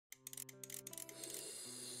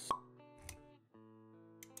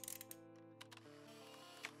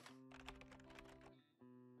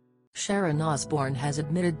Sharon Osbourne has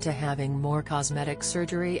admitted to having more cosmetic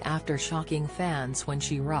surgery after shocking fans when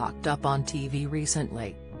she rocked up on TV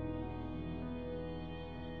recently.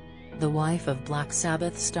 The wife of Black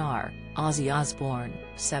Sabbath star, Ozzy Osbourne,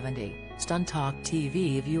 70, stunned Talk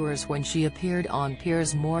TV viewers when she appeared on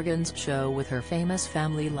Piers Morgan's show with her famous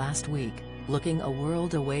family last week, looking a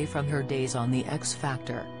world away from her days on The X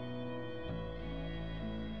Factor.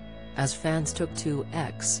 As fans took to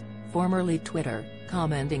X, formerly Twitter,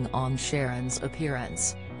 commenting on Sharon's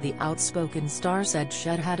appearance, the outspoken star said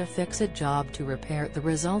she'd had a fix-it job to repair the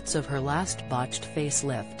results of her last botched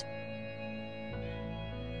facelift.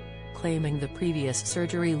 Claiming the previous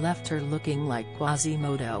surgery left her looking like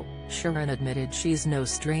Quasimodo, Sharon admitted she's no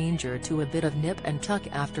stranger to a bit of nip and tuck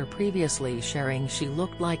after previously sharing she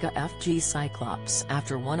looked like a FG Cyclops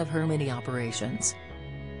after one of her mini operations.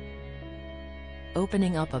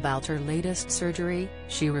 Opening up about her latest surgery,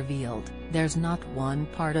 she revealed, "There's not one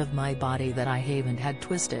part of my body that I haven't had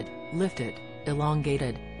twisted, lifted,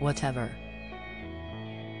 elongated, whatever.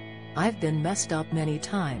 I've been messed up many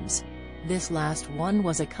times. This last one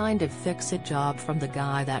was a kind of fix-it job from the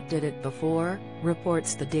guy that did it before,"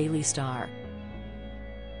 reports the Daily Star.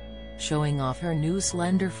 Showing off her new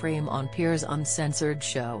slender frame on Piers' uncensored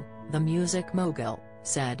show, the music mogul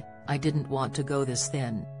said, "I didn't want to go this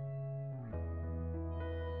thin."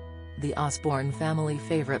 The Osbourne family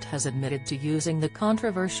favorite has admitted to using the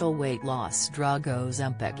controversial weight loss drug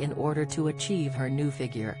Ozempic in order to achieve her new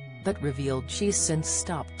figure, but revealed she's since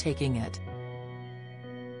stopped taking it.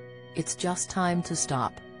 "It's just time to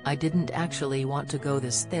stop. I didn't actually want to go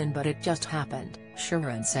this thin, but it just happened,"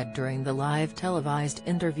 Sharon said during the live televised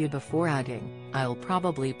interview before adding, "I'll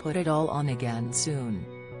probably put it all on again soon."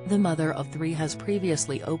 The mother of three has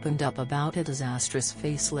previously opened up about a disastrous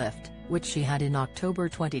facelift, which she had in October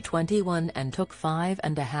 2021 and took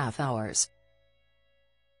 5.5 hours.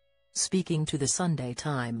 Speaking to the Sunday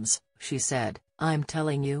Times, she said, "I'm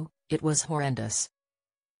telling you, it was horrendous.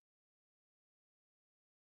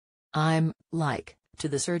 I'm like, to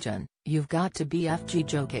the surgeon, you've got to be FG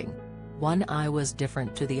joking. One eye was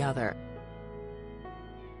different to the other.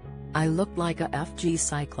 I looked like a FG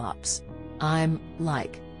Cyclops. I'm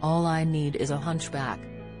like, all I need is a hunchback."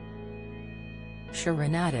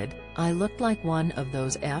 Sharon added, "I looked like one of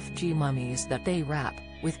those FG mummies that they wrap,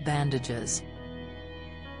 with bandages.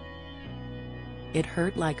 It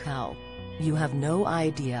hurt like hell. You have no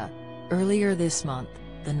idea." Earlier this month,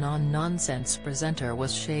 the non-nonsense presenter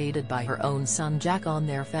was shaded by her own son Jack on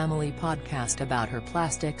their family podcast about her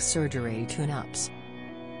plastic surgery tune-ups.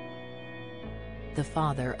 The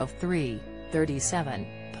father of three, 37,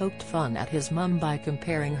 poked fun at his mum by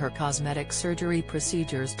comparing her cosmetic surgery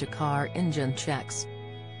procedures to car engine checks.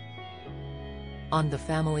 On the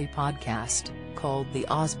family podcast, called the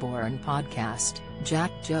Osbourne Podcast,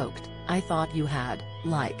 Jack joked, "I thought you had,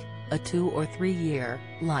 like, a 2 or 3 year,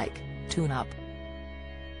 like, tune-up.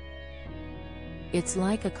 It's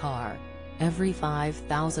like a car. Every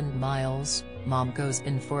 5,000 miles, Mom goes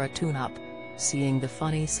in for a tune-up." Seeing the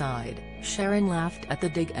funny side, Sharon laughed at the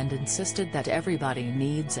dig and insisted that everybody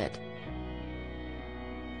needs it.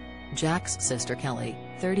 Jack's sister Kelly,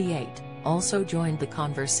 38, also joined the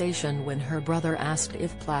conversation when her brother asked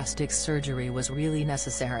if plastic surgery was really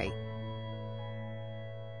necessary.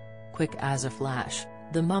 Quick as a flash,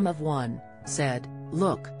 the mum of one said,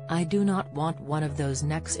 "Look, I do not want one of those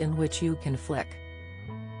necks in which you can flick.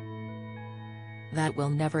 That will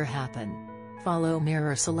never happen." Follow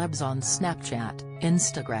Mirror Celebs on Snapchat,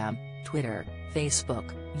 Instagram, Twitter,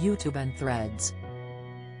 Facebook, YouTube and Threads.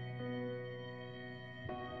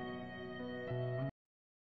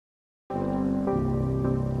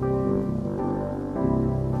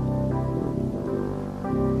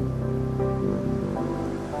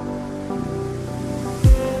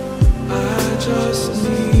 I just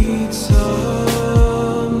need